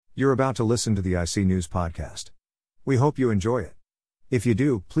You're about to listen to the IC News podcast. We hope you enjoy it. If you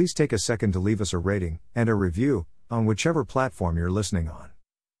do, please take a second to leave us a rating and a review on whichever platform you're listening on.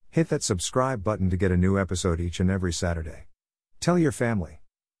 Hit that subscribe button to get a new episode each and every Saturday. Tell your family.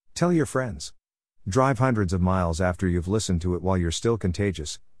 Tell your friends. Drive hundreds of miles after you've listened to it while you're still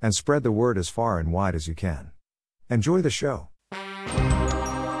contagious, and spread the word as far and wide as you can. Enjoy the show.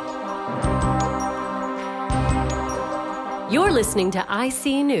 You're listening to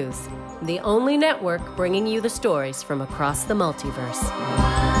IC News, the only network bringing you the stories from across the multiverse.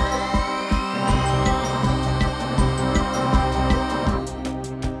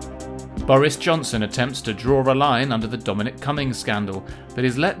 Boris Johnson attempts to draw a line under the Dominic Cummings scandal, but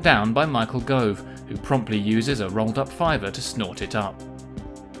is let down by Michael Gove, who promptly uses a rolled-up fiver to snort it up.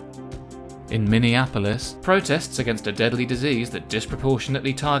 In Minneapolis, protests against a deadly disease that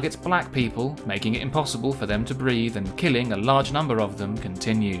disproportionately targets black people, making it impossible for them to breathe and killing a large number of them,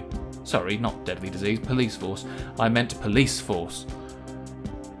 continue. Sorry, not deadly disease, police force. I meant police force.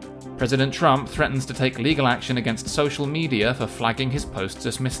 President Trump threatens to take legal action against social media for flagging his posts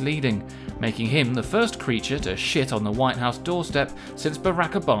as misleading, making him the first creature to shit on the White House doorstep since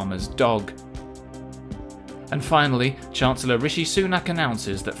Barack Obama's dog. And finally, Chancellor Rishi Sunak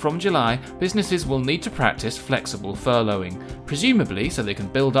announces that from July, businesses will need to practice flexible furloughing, presumably so they can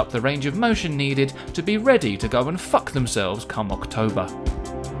build up the range of motion needed to be ready to go and fuck themselves come October.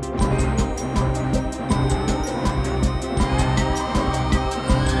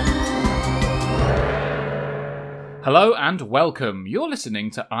 Hello and welcome. You're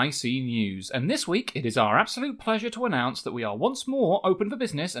listening to IC News, and this week it is our absolute pleasure to announce that we are once more open for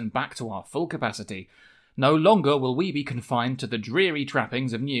business and back to our full capacity. No longer will we be confined to the dreary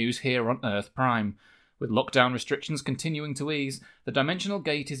trappings of news here on Earth Prime. With lockdown restrictions continuing to ease, the Dimensional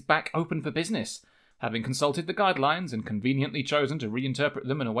Gate is back open for business. Having consulted the guidelines and conveniently chosen to reinterpret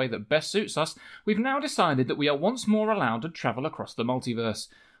them in a way that best suits us, we've now decided that we are once more allowed to travel across the multiverse.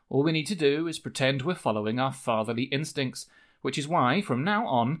 All we need to do is pretend we're following our fatherly instincts, which is why, from now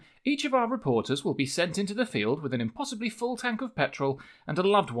on, each of our reporters will be sent into the field with an impossibly full tank of petrol and a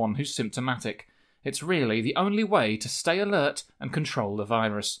loved one who's symptomatic. It's really the only way to stay alert and control the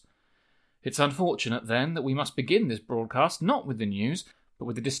virus. It's unfortunate, then, that we must begin this broadcast not with the news, but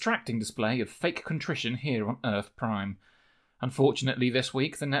with a distracting display of fake contrition here on Earth Prime. Unfortunately, this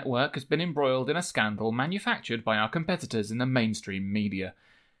week, the network has been embroiled in a scandal manufactured by our competitors in the mainstream media.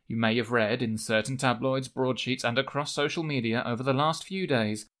 You may have read in certain tabloids, broadsheets, and across social media over the last few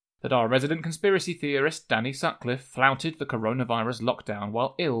days that our resident conspiracy theorist Danny Sutcliffe flouted the coronavirus lockdown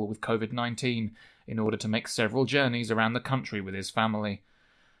while ill with COVID-19 in order to make several journeys around the country with his family.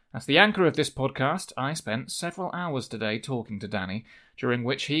 As the anchor of this podcast, I spent several hours today talking to Danny, during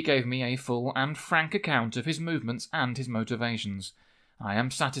which he gave me a full and frank account of his movements and his motivations. I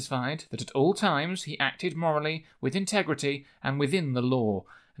am satisfied that at all times he acted morally, with integrity, and within the law,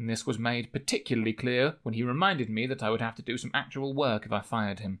 and this was made particularly clear when he reminded me that I would have to do some actual work if I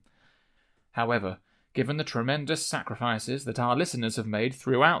fired him. However, given the tremendous sacrifices that our listeners have made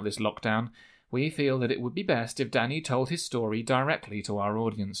throughout this lockdown, we feel that it would be best if Danny told his story directly to our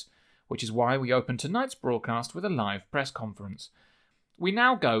audience, which is why we open tonight's broadcast with a live press conference. We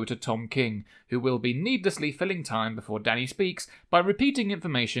now go to Tom King, who will be needlessly filling time before Danny speaks by repeating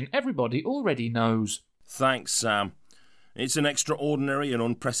information everybody already knows. Thanks, Sam. It's an extraordinary and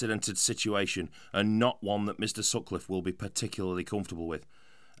unprecedented situation, and not one that Mr. Sutcliffe will be particularly comfortable with.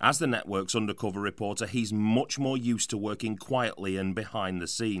 As the network's undercover reporter, he's much more used to working quietly and behind the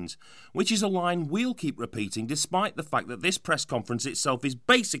scenes, which is a line we'll keep repeating despite the fact that this press conference itself is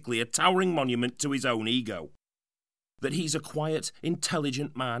basically a towering monument to his own ego. That he's a quiet,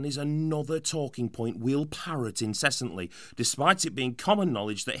 intelligent man is another talking point we'll parrot incessantly, despite it being common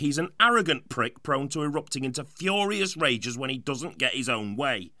knowledge that he's an arrogant prick prone to erupting into furious rages when he doesn't get his own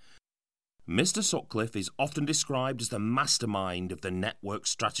way. Mr. Sutcliffe is often described as the mastermind of the network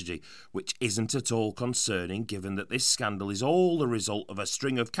strategy, which isn't at all concerning given that this scandal is all the result of a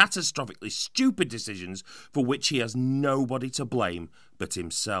string of catastrophically stupid decisions for which he has nobody to blame but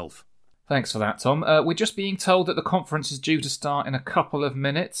himself. Thanks for that, Tom. We're just being told that the conference is due to start in a couple of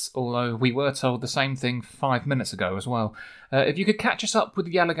minutes, although we were told the same thing 5 minutes ago as well. If you could catch us up with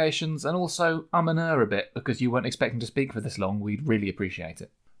the allegations and also and a bit, because you weren't expecting to speak for this long, we'd really appreciate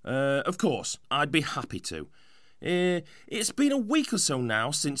it. Of course, I'd be happy to. It's been a week or so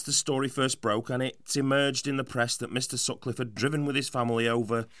now since the story first broke, and it emerged in the press that Mr. Sutcliffe had driven with his family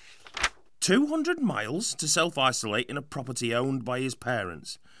over 200 miles to self-isolate in a property owned by his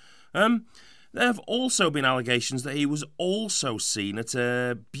parents. There have also been allegations that he was also seen at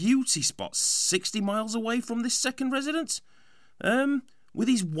a beauty spot 60 miles away from this second residence. with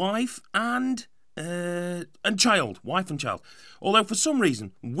his wife and child. Although for some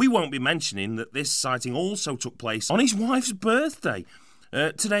reason we won't be mentioning that this sighting also took place on his wife's birthday.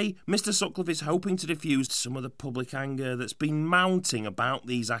 Today, Mr. Sutcliffe is hoping to diffuse some of the public anger that's been mounting about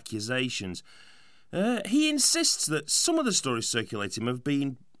these accusations. He insists that some of the stories circulating have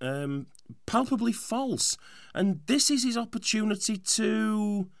been palpably false, and this is his opportunity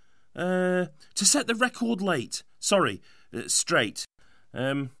to set the record straight.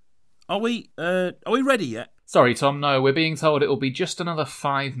 Are we ready yet? Sorry, Tom, no, we're being told it'll be just another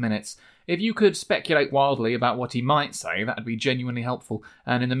 5 minutes. If you could speculate wildly about what he might say, that'd be genuinely helpful,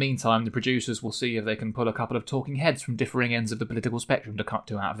 and in the meantime the producers will see if they can pull a couple of talking heads from differing ends of the political spectrum to cut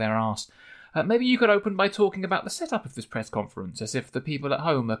to out of their arse. Maybe you could open by talking about the setup of this press conference, as if the people at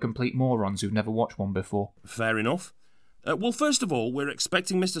home are complete morons who've never watched one before. Fair enough. Well, first of all, we're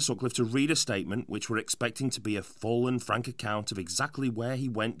expecting Mr. Sutcliffe to read a statement which we're expecting to be a full and frank account of exactly where he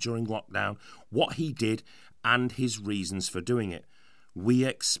went during lockdown, what he did, and his reasons for doing it. We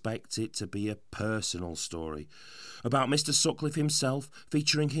expect it to be a personal story about Mr. Sutcliffe himself,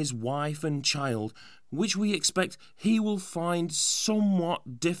 featuring his wife and child, which we expect he will find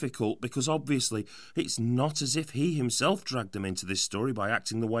somewhat difficult because obviously it's not as if he himself dragged them into this story by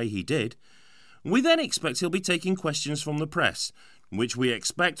acting the way he did. We then expect he'll be taking questions from the press, which we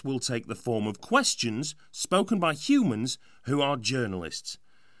expect will take the form of questions spoken by humans who are journalists,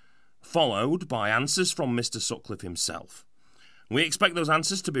 followed by answers from Mr. Sutcliffe himself. We expect those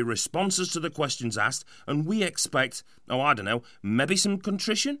answers to be responses to the questions asked, and we expect, maybe some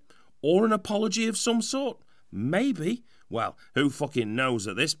contrition? Or an apology of some sort? Maybe. Well, who fucking knows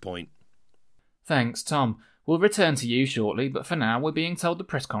at this point? Thanks, Tom. We'll return to you shortly, but for now we're being told the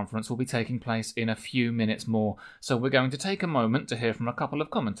press conference will be taking place in a few minutes more, so we're going to take a moment to hear from a couple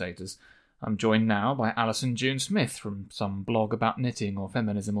of commentators. I'm joined now by Alison June Smith from some blog about knitting or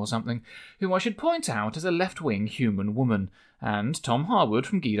feminism or something, who I should point out is a left-wing human woman, and Tom Harwood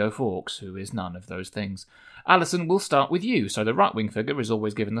from Guido Fawkes, who is none of those things. Alison, we'll start with you, so the right-wing figure is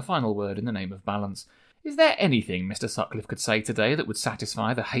always given the final word in the name of balance. Is there anything Mr. Sutcliffe could say today that would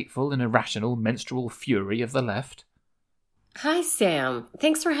satisfy the hateful and irrational menstrual fury of the left? Hi, Sam.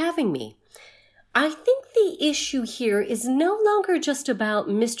 Thanks for having me. I think the issue here is no longer just about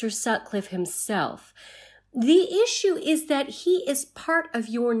Mr. Sutcliffe himself. The issue is that he is part of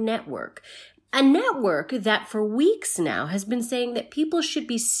your network, a network that for weeks now has been saying that people should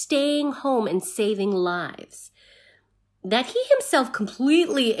be staying home and saving lives. That he himself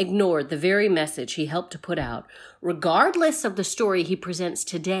completely ignored the very message he helped to put out, regardless of the story he presents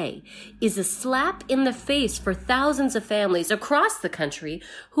today, is a slap in the face for thousands of families across the country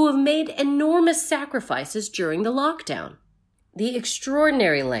who have made enormous sacrifices during the lockdown. The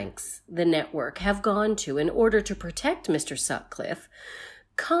extraordinary lengths the network have gone to in order to protect Mr. Sutcliffe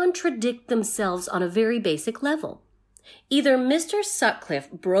contradict themselves on a very basic level. Either Mr. Sutcliffe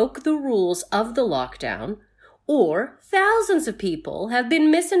broke the rules of the lockdown, or thousands of people have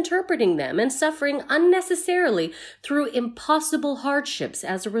been misinterpreting them and suffering unnecessarily through impossible hardships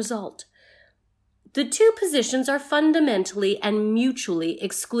as a result. The two positions are fundamentally and mutually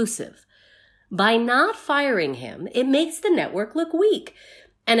exclusive. By not firing him, it makes the network look weak,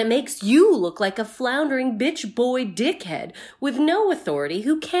 and it makes you look like a floundering bitch boy dickhead with no authority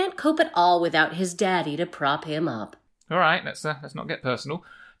who can't cope at all without his daddy to prop him up. All right, let's not get personal.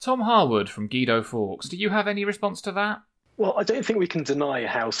 Tom Harwood from Guido Fawkes, do you have any response to that? Well, I don't think we can deny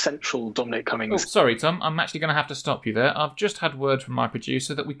how central Dominic Cummings... Oh, sorry, Tom, I'm actually going to have to stop you there. I've just had word from my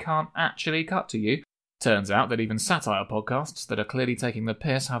producer that we can't actually cut to you. Turns out that even satire podcasts that are clearly taking the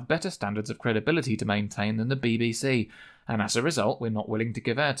piss have better standards of credibility to maintain than the BBC, and as a result, we're not willing to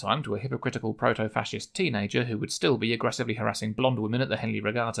give airtime to a hypocritical proto-fascist teenager who would still be aggressively harassing blonde women at the Henley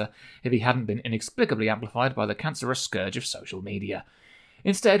Regatta if he hadn't been inexplicably amplified by the cancerous scourge of social media.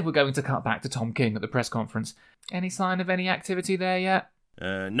 Instead, we're going to cut back to Tom King at the press conference. Any sign of any activity there yet?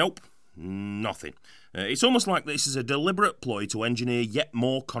 Nope. Nothing. It's almost like this is a deliberate ploy to engineer yet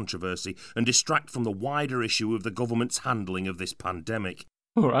more controversy and distract from the wider issue of the government's handling of this pandemic.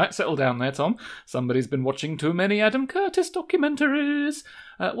 All right, settle down there, Tom. Somebody's been watching too many Adam Curtis documentaries.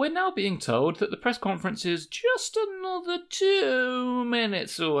 We're now being told that the press conference is just another 2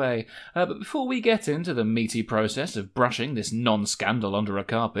 minutes away. But before we get into the meaty process of brushing this non-scandal under a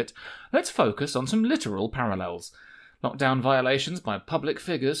carpet, let's focus on some literal parallels. Lockdown violations by public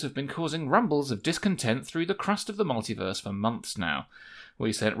figures have been causing rumbles of discontent through the crust of the multiverse for months now.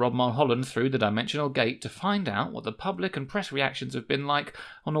 We sent Rob Mulholland through the dimensional gate to find out what the public and press reactions have been like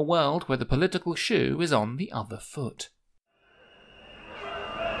on a world where the political shoe is on the other foot.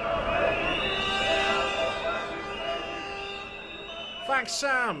 Thanks,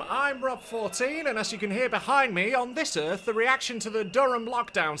 Sam. I'm Rob14, and as you can hear behind me, on this Earth, the reaction to the Durham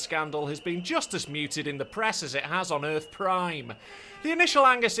lockdown scandal has been just as muted in the press as it has on Earth Prime. The initial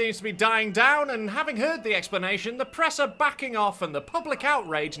anger seems to be dying down, and having heard the explanation, the press are backing off and the public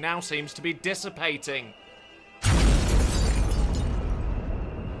outrage now seems to be dissipating.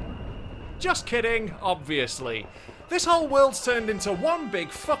 Just kidding, obviously. This whole world's turned into one big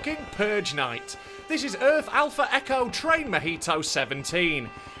fucking purge night. This is Earth Alpha Echo Train Mojito 17.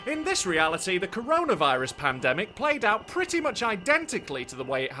 In this reality, the coronavirus pandemic played out pretty much identically to the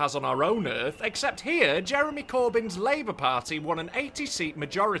way it has on our own Earth, except here, Jeremy Corbyn's Labour Party won an 80-seat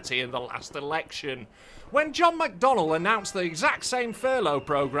majority in the last election. When John McDonnell announced the exact same furlough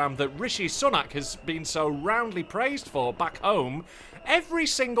programme that Rishi Sunak has been so roundly praised for back home, every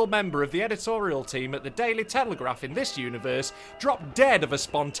single member of the editorial team at the Daily Telegraph in this universe dropped dead of a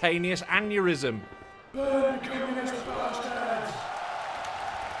spontaneous aneurysm. Burn, communist bastards!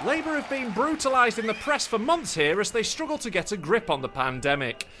 Labour have been brutalised in the press for months here as they struggle to get a grip on the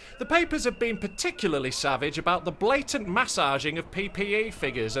pandemic. The papers have been particularly savage about the blatant massaging of PPE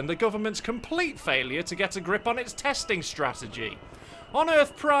figures and the government's complete failure to get a grip on its testing strategy. On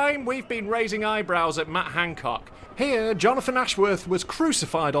Earth Prime, we've been raising eyebrows at Matt Hancock. Here, Jonathan Ashworth was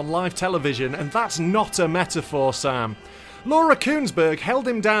crucified on live television, and that's not a metaphor, Sam. Laura Koonsberg held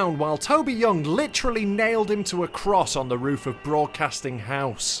him down while Toby Young literally nailed him to a cross on the roof of Broadcasting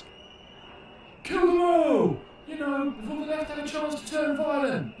House. Kill them all! You know, before the left had a chance to turn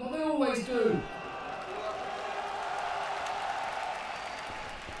violent, like they always do.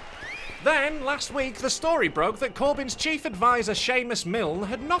 Then, last week, the story broke that Corbyn's chief advisor Seamus Milne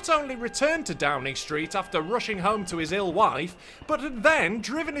had not only returned to Downing Street after rushing home to his ill wife, but had then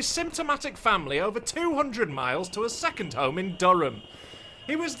driven his symptomatic family over 200 miles to a second home in Durham.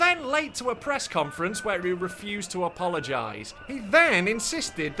 He was then late to a press conference where he refused to apologise. He then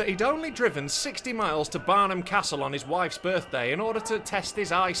insisted that he'd only driven 60 miles to Barnham Castle on his wife's birthday in order to test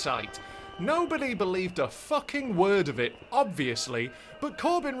his eyesight. Nobody believed a fucking word of it, obviously, but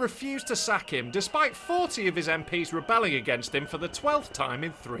Corbyn refused to sack him despite 40 of his MPs rebelling against him for the 12th time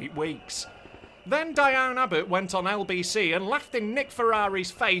in 3 weeks. Then Diane Abbott went on LBC and laughed in Nick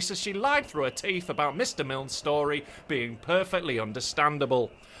Ferrari's face as she lied through her teeth about Mr. Milne's story being perfectly understandable.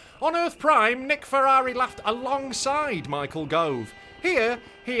 On Earth Prime, Nick Ferrari laughed alongside Michael Gove. Here,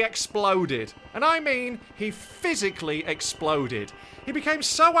 he exploded. And I mean, he physically exploded. He became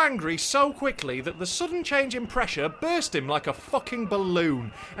so angry so quickly that the sudden change in pressure burst him like a fucking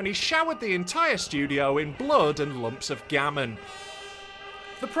balloon, and he showered the entire studio in blood and lumps of gammon.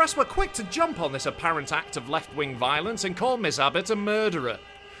 The press were quick to jump on this apparent act of left-wing violence and call Ms Abbott a murderer.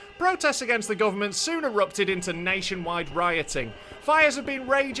 Protests against the government soon erupted into nationwide rioting. Fires have been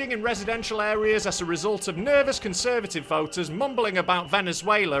raging in residential areas as a result of nervous Conservative voters mumbling about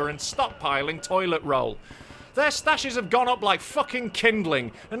Venezuela and stockpiling toilet roll. Their stashes have gone up like fucking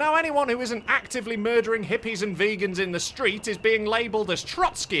kindling, and now anyone who isn't actively murdering hippies and vegans in the street is being labelled as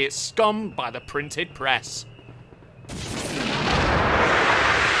Trotskyist scum by the printed press.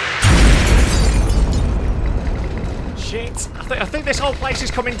 Shit, I think this whole place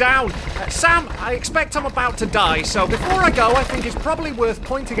is coming down. Sam, I expect I'm about to die, so before I go, I think it's probably worth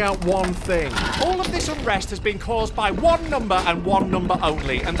pointing out one thing. All of this unrest has been caused by one number and one number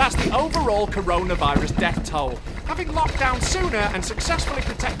only, and that's the overall coronavirus death toll. Having locked down sooner and successfully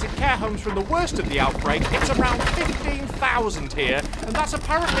protected care homes from the worst of the outbreak, it's around 15,000 here, and that's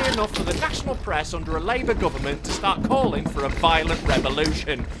apparently enough for the national press under a Labour government to start calling for a violent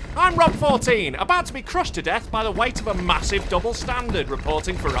revolution. I'm Rob14, about to be crushed to death by the weight of a massive double standard,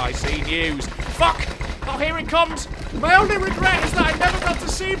 reporting for IC News. Fuck! Oh, here it comes! My only regret is that I never got to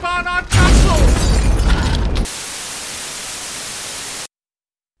see Barnard Castle!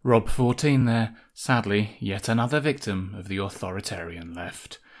 Rob14 there. Sadly, yet another victim of the authoritarian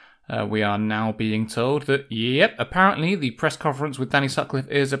left. We are now being told that, yep, apparently the press conference with Danny Sutcliffe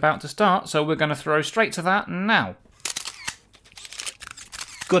is about to start, so we're going to throw straight to that now.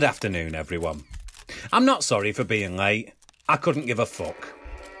 Good afternoon, everyone. I'm not sorry for being late. I couldn't give a fuck.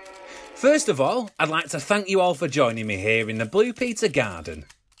 First of all, I'd like to thank you all for joining me here in the Blue Peter Garden.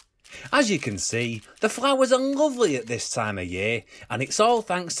 As you can see, the flowers are lovely at this time of year, and it's all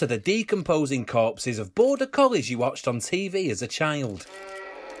thanks to the decomposing corpses of border collies you watched on TV as a child.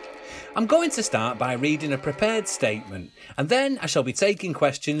 I'm going to start by reading a prepared statement, and then I shall be taking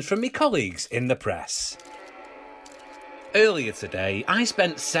questions from my colleagues in the press. Earlier today, I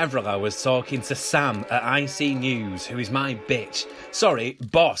spent several hours talking to Sam at IC News, who is my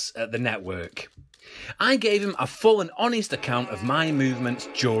boss at the network. I gave him a full and honest account of my movements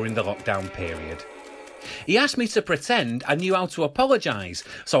during the lockdown period. He asked me to pretend I knew how to apologise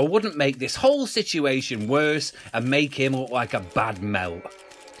so I wouldn't make this whole situation worse and make him look like a bad melt.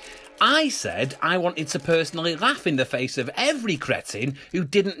 I said I wanted to personally laugh in the face of every cretin who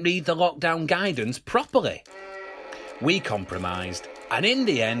didn't read the lockdown guidance properly. We compromised, and in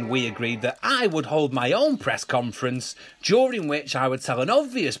the end we agreed that I would hold my own press conference, during which I would tell an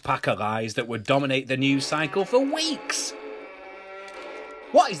obvious pack of lies that would dominate the news cycle for weeks.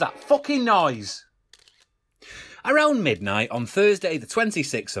 What is that fucking noise? Around midnight on Thursday the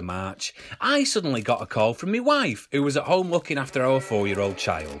 26th of March, I suddenly got a call from my wife, who was at home looking after our 4-year-old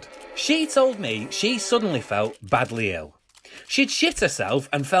child. She told me she suddenly felt badly ill. She'd shit herself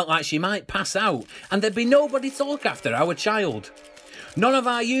and felt like she might pass out, and there'd be nobody to look after our child. None of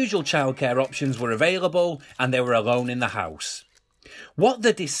our usual childcare options were available, and they were alone in the house. What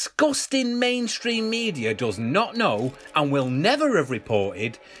the disgusting mainstream media does not know, and will never have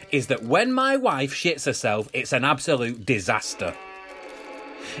reported, is that when my wife shits herself, it's an absolute disaster.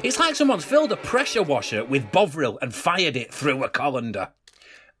 It's like someone's filled a pressure washer with Bovril and fired it through a colander.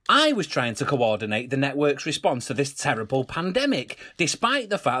 I was trying to coordinate the network's response to this terrible pandemic, despite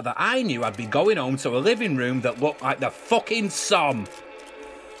the fact that I knew I'd be going home to a living room that looked like the fucking Somme.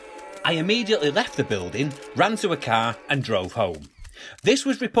 I immediately left the building, ran to a car and drove home. This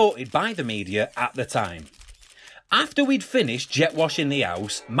was reported by the media at the time. After we'd finished jet washing the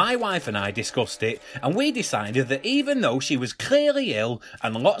house, my wife and I discussed it, and we decided that even though she was clearly ill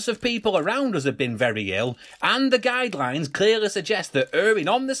and lots of people around us had been very ill, and the guidelines clearly suggest that erring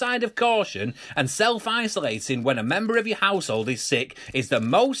on the side of caution and self-isolating when a member of your household is sick is the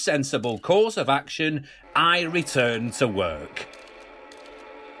most sensible course of action, I returned to work.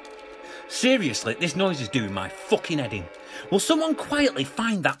 Seriously, this noise is doing my fucking head in. Will someone quietly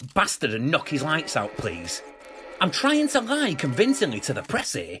find that bastard and knock his lights out, please? I'm trying to lie convincingly to the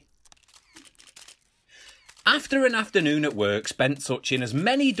press here. After an afternoon at work spent touching as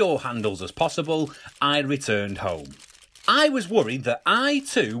many door handles as possible, I returned home. I was worried that I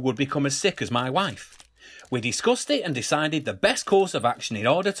too would become as sick as my wife. We discussed it and decided the best course of action in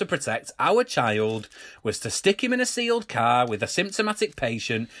order to protect our child was to stick him in a sealed car with a symptomatic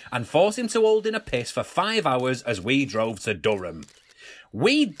patient and force him to hold in a piss for 5 hours as we drove to Durham.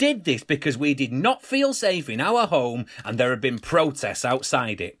 We did this because we did not feel safe in our home and there had been protests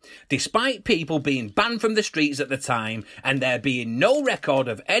outside it, despite people being banned from the streets at the time and there being no record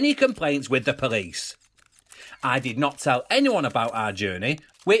of any complaints with the police. I did not tell anyone about our journey,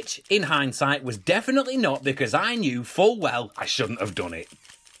 which, in hindsight, was definitely not because I knew full well I shouldn't have done it.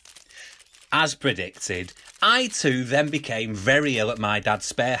 As predicted, I too then became very ill at my dad's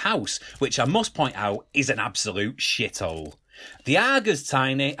spare house, which I must point out is an absolute shithole. The Arga's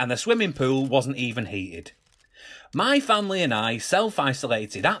tiny and the swimming pool wasn't even heated. My family and I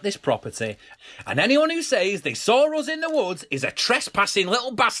self-isolated at this property, and anyone who says they saw us in the woods is a trespassing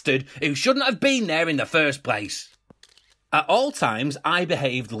little bastard who shouldn't have been there in the first place. At all times, I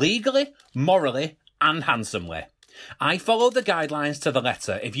behaved legally, morally, and handsomely. I followed the guidelines to the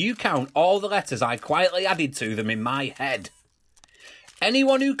letter if you count all the letters I quietly added to them in my head.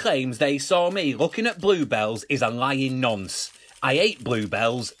 Anyone who claims they saw me looking at bluebells is a lying nonce. I ate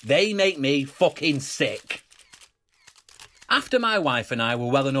bluebells, they make me fucking sick. After my wife and I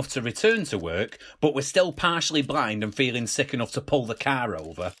were well enough to return to work, but were still partially blind and feeling sick enough to pull the car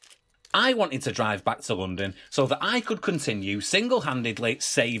over, I wanted to drive back to London so that I could continue single-handedly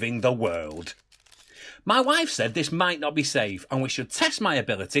saving the world. My wife said this might not be safe and we should test my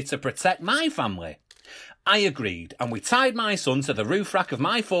ability to protect my family. I agreed, and we tied my son to the roof rack of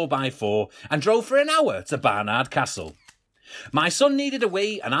my 4x4 and drove for an hour to Barnard Castle. My son needed a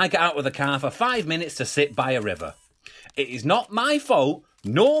wee and I got out of the car for 5 minutes to sit by a river. It is not my fault,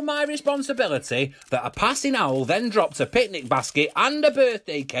 nor my responsibility, that a passing owl then dropped a picnic basket and a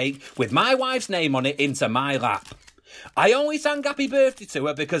birthday cake with my wife's name on it into my lap. I only sang happy birthday to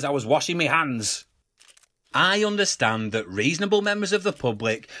her because I was washing my hands. I understand that reasonable members of the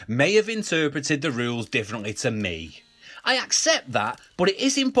public may have interpreted the rules differently to me. I accept that, but it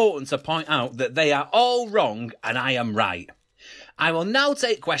is important to point out that they are all wrong and I am right. I will now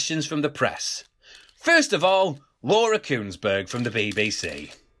take questions from the press. First of all, Laura Koonsberg from the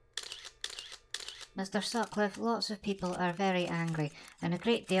BBC. Mr. Sutcliffe, lots of people are very angry and a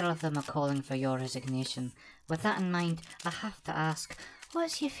great deal of them are calling for your resignation. With that in mind, I have to ask,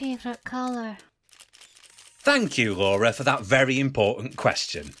 what's your favourite colour? Thank you, Laura, for that very important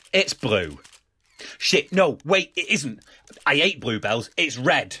question. It's blue. Shit, no, wait, it isn't. I ate bluebells. It's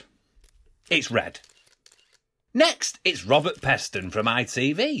red. It's red. Next, it's Robert Peston from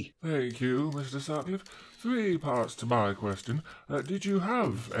ITV. Thank you, Mr. Sutcliffe. 3 parts to my question. Did you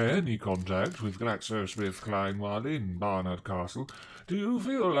have any contact with GlaxoSmithKline while in Barnard Castle? Do you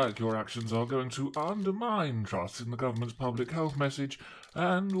feel like your actions are going to undermine trust in the government's public health message?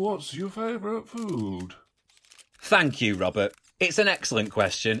 And what's your favourite food? Thank you, Robert. It's an excellent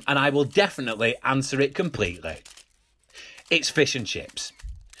question, and I will definitely answer it completely. It's fish and chips.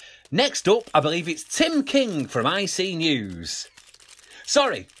 Next up, I believe it's Tim King from IC News.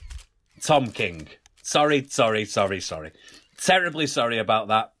 Sorry, Tom King. Sorry. Terribly sorry about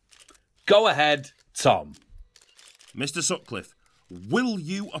that. Go ahead, Tom. Mr. Sutcliffe, will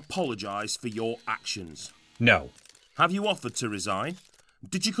you apologise for your actions? No. Have you offered to resign?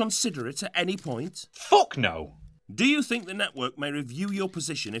 Did you consider it at any point? Fuck no. Do you think the network may review your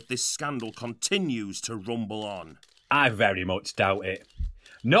position if this scandal continues to rumble on? I very much doubt it.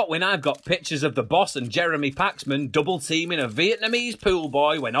 Not when I've got pictures of the boss and Jeremy Paxman double-teaming a Vietnamese pool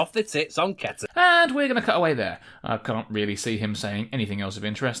boy when off the tits on Ketter. And we're going to cut away there. I can't really see him saying anything else of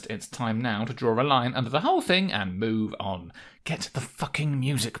interest. It's time now to draw a line under the whole thing and move on. Get the fucking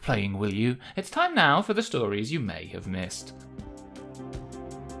music playing, will you? It's time now for the stories you may have missed.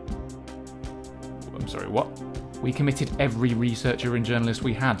 I'm sorry, what? We committed every researcher and journalist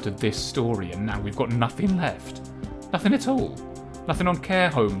we had to this story, and now we've got nothing left. Nothing at all. Nothing on care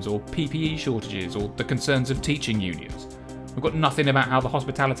homes or PPE shortages or the concerns of teaching unions. We've got nothing about how the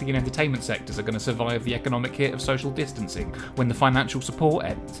hospitality and entertainment sectors are going to survive the economic hit of social distancing when the financial support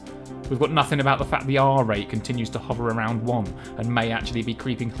ends. We've got nothing about the fact the R rate continues to hover around 1 and may actually be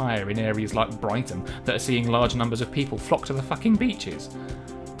creeping higher in areas like Brighton that are seeing large numbers of people flock to the fucking beaches.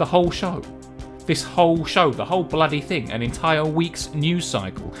 The whole show. This whole show, the whole bloody thing, an entire week's news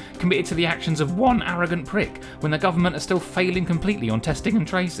cycle, committed to the actions of one arrogant prick when the government are still failing completely on testing and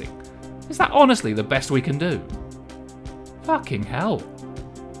tracing. Is that honestly the best we can do? Fucking hell.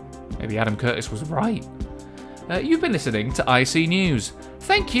 Maybe Adam Curtis was right. You've been listening to IC News.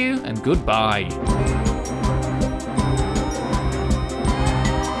 Thank you and goodbye.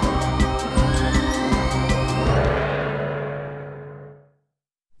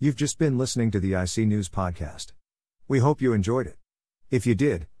 You've just been listening to the IC News podcast. We hope you enjoyed it. If you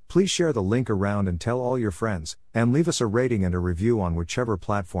did, please share the link around and tell all your friends, and leave us a rating and a review on whichever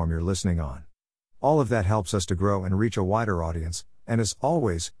platform you're listening on. All of that helps us to grow and reach a wider audience, and as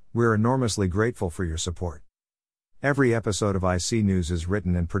always, we're enormously grateful for your support. Every episode of IC News is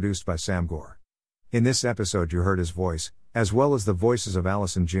written and produced by Sam Gore. In this episode you heard his voice, as well as the voices of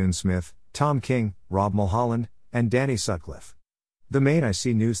Allison June Smith, Tom King, Rob Mulholland, and Danny Sutcliffe. The main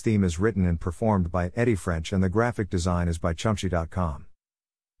IC News theme is written and performed by Eddie French and the graphic design is by Chumshy.com.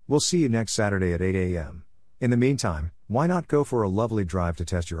 We'll see you next Saturday at 8 a.m. In the meantime, why not go for a lovely drive to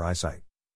test your eyesight?